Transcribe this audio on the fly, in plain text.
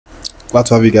Glad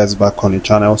to have you guys back on the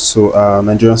channel. So,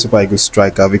 Nigerian Super Eagles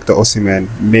striker Victor Osimhen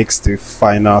makes the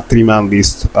final three-man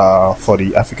list for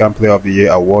the African Player of the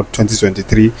Year award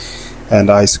 2023, and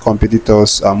his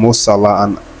competitors Mo Salah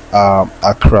and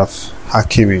Achraf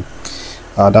Hakimi.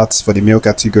 That's for the male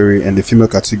category, and the female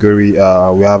category we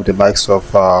have the likes of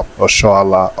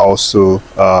Oshoala also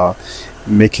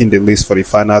making the list for the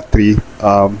final three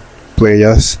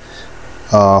players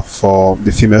for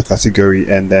the female category.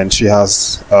 And then she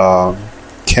has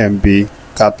Kembi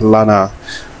Katlana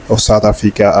of South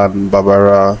Africa and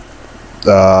Barbara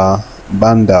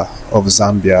Banda of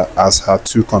Zambia as her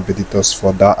two competitors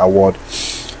for that award.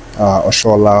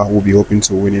 Oshoala will be hoping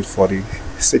to win it for the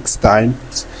sixth time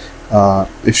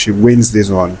if she wins this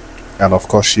one, and of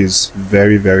course she's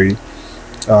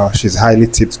she's highly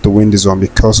tipped to win this one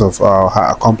because of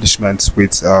her accomplishments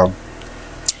with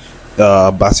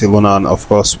Barcelona, and of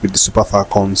course with the Super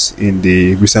Falcons in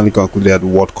the recently concluded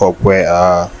World Cup,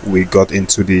 where we got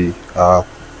into the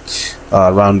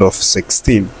round of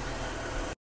 16.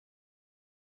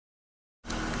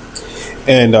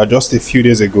 And just a few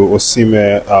days ago,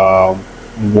 Osimhen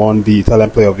won the Italian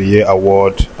Player of the Year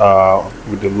award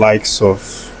with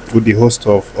the host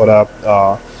of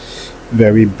other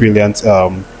very brilliant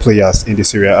players in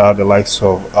this area, the likes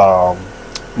of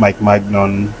Mike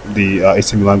Magnon, the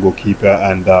AC Milan goalkeeper,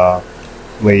 and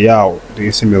Leao, the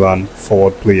AC Milan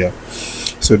forward player.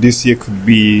 So this year could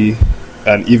be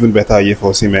an even better year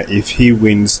for Osimhen if he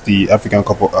wins the African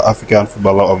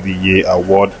Footballer of the Year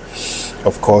award.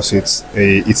 Of course, it's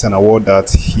an award that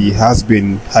he has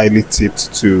been highly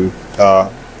tipped to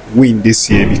win this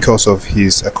year because of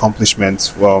his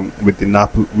accomplishments with the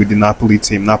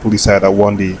Napoli side that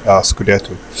won the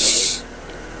Scudetto.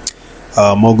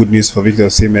 More good news for Victor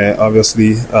Osimhen,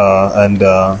 obviously, and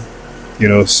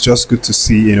it's just good to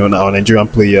see our Nigerian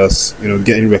players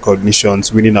getting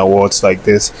recognitions, winning awards like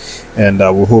this, and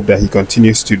we hope that he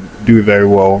continues to do very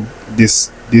well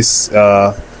this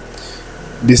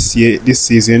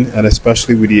season, and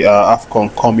especially with the AFCON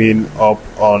coming up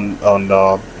on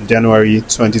January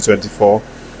 2024,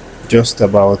 just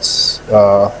about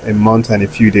a month and a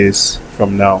few days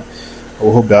from now.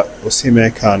 We hope that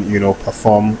Osimhen can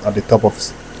perform at the top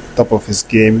of his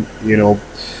game,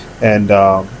 and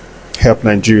help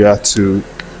Nigeria to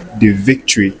the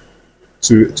victory,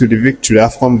 the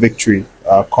AFCON victory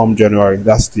come January.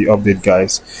 That's the update,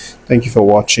 guys. Thank you for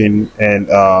watching, and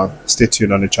stay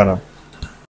tuned on the channel.